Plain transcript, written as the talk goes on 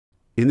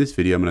In this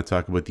video, I'm going to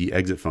talk about the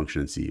exit function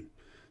in C.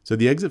 So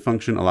the exit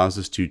function allows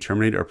us to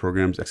terminate our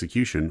program's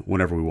execution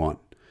whenever we want.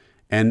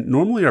 And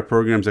normally our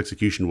program's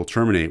execution will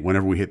terminate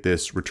whenever we hit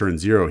this return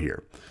 0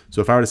 here. So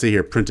if I were to say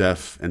here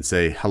printf and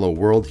say hello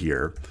world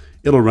here,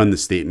 it'll run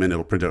this statement,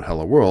 it'll print out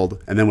hello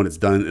world, and then when it's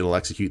done, it'll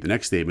execute the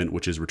next statement,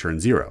 which is return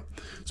 0.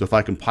 So if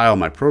I compile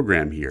my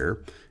program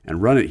here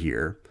and run it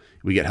here,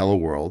 we get hello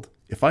world.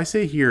 If I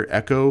say here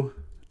echo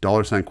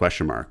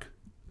 $?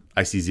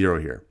 I see 0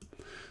 here.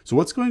 So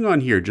what's going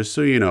on here, just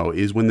so you know,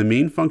 is when the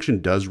main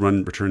function does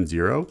run return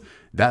 0,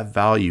 that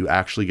value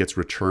actually gets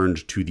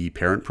returned to the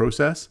parent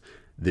process,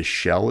 the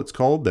shell it's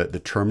called, the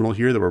terminal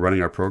here that we're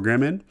running our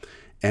program in,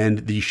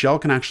 and the shell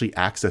can actually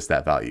access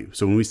that value.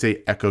 So when we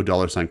say echo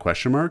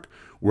 $?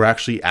 We're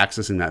actually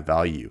accessing that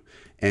value.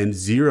 And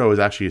 0 is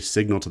actually a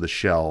signal to the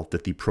shell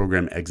that the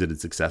program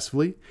exited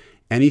successfully.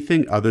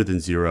 Anything other than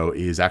 0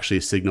 is actually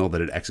a signal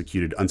that it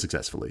executed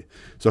unsuccessfully.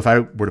 So if I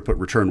were to put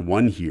return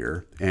 1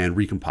 here and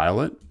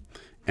recompile it,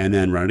 and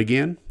then run it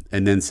again,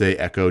 and then say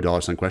echo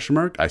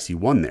 $? I see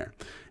 1 there.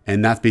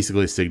 And that's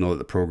basically a signal that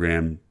the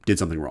program did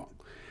something wrong.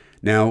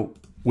 Now,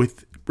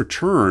 with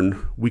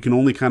return, we can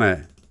only kind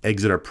of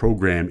exit our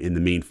program in the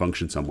main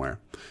function somewhere.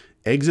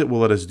 Exit will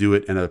let us do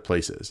it in other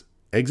places.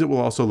 Exit will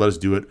also let us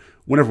do it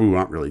whenever we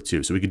want really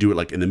too. So we could do it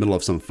like in the middle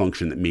of some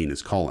function that main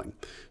is calling.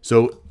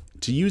 So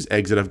to use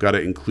exit, I've got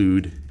to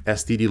include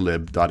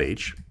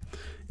stdlib.h.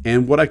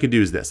 And what I could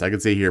do is this. I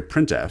could say here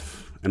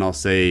printf, and I'll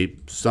say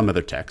some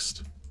other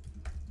text.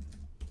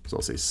 So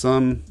I'll say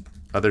some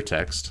other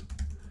text.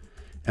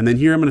 And then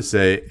here I'm going to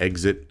say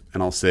exit,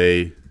 and I'll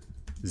say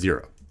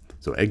 0.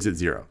 So exit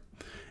 0.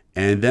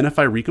 And then if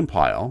I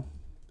recompile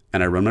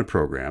and I run my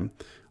program,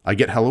 I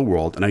get hello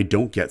world and I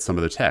don't get some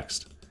other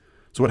text.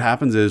 So what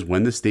happens is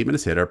when this statement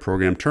is hit, our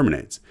program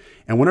terminates.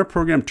 And when our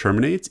program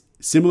terminates,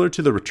 similar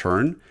to the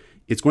return,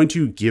 it's going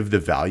to give the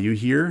value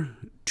here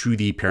to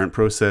the parent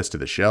process, to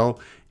the shell,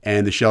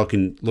 and the shell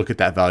can look at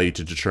that value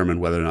to determine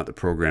whether or not the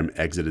program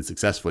exited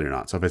successfully or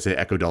not. So if I say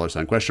echo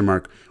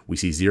 $? We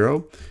see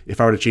 0.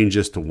 If I were to change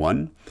this to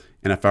 1,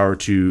 and if I were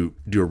to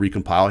do a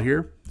recompile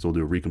here, so we'll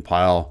do a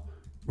recompile,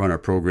 run our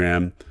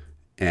program,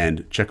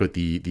 and check out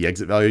the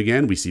exit value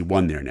again, we see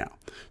 1 there now.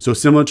 So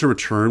similar to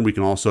return, we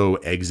can also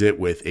exit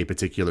with a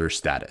particular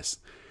status.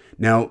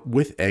 Now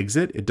with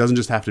exit, it doesn't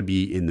just have to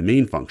be in the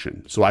main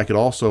function. So I could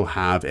also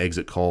have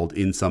exit called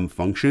in some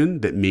function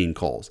that main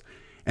calls.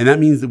 And that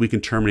means that we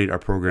can terminate our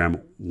program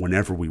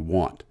whenever we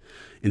want,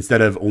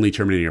 instead of only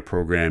terminating a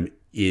program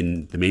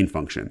in the main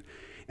function.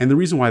 And the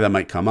reason why that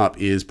might come up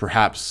is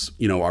perhaps,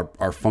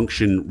 our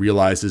function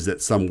realizes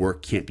that some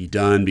work can't be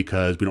done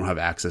because we don't have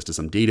access to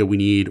some data we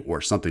need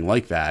or something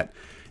like that.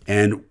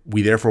 And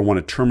we therefore want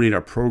to terminate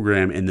our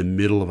program in the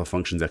middle of a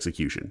function's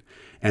execution.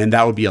 And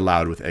that would be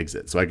allowed with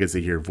exit. So I could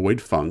say here void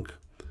func,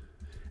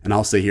 and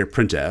I'll say here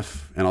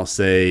printf, and I'll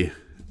say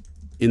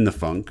in the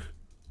func,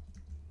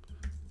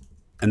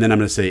 and then I'm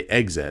going to say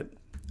exit,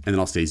 and then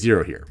I'll say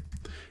 0 here.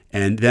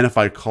 And then if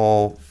I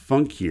call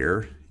func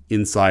here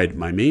inside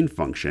my main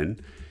function,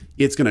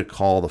 it's going to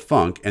call the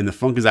func, and the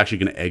func is actually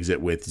going to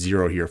exit with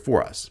 0 here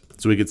for us.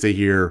 So we could say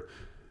here,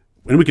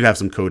 and we could have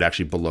some code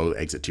actually below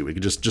exit too. We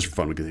could just for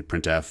fun, we could say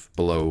printf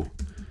below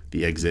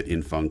the exit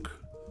in func.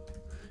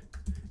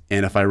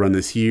 And if I run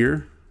this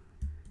here,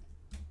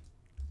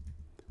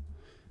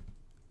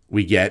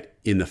 we get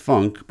in the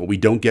func, but we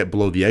don't get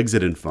below the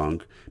exit in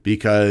func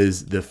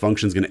because the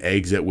function is going to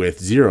exit with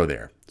 0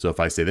 there. So if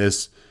I say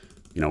this,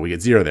 we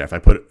get 0 there. If I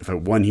put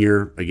 1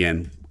 here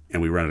again,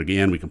 and we run it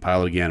again, we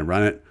compile it again and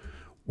run it,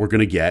 we're going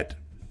to get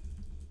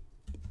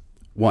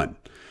 1.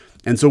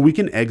 And so we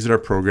can exit our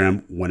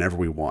program whenever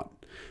we want.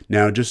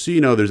 Now, just so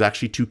you know, there's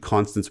actually 2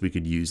 constants we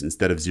could use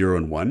instead of 0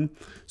 and 1.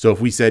 So if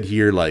we said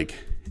here like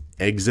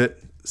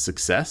exit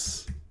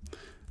success,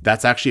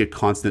 that's actually a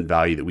constant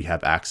value that we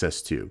have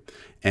access to.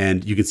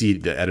 And you can see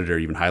the editor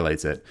even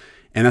highlights it.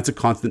 And that's a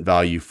constant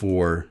value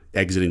for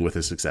exiting with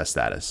a success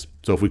status.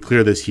 So if we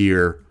clear this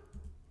here,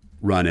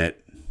 run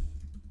it,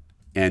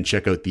 and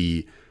check out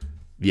the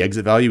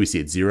exit value, we see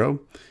it's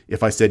 0.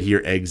 If I said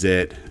here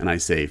exit and I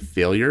say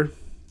failure,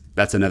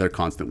 that's another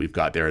constant we've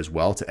got there as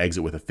well to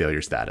exit with a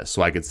failure status.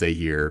 So I could say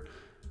here,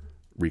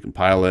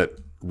 recompile it,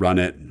 run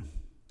it,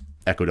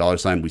 echo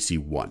 $, we see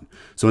 1.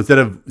 So instead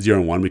of 0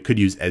 and 1, we could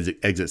use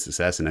exit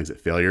success and exit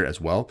failure as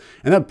well.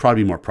 And that would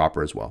probably be more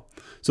proper as well.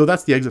 So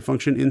that's the exit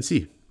function in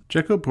C.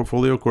 Check out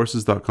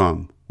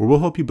portfoliocourses.com, where we'll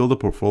help you build a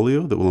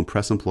portfolio that will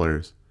impress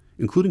employers,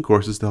 including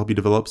courses to help you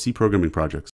develop C programming projects.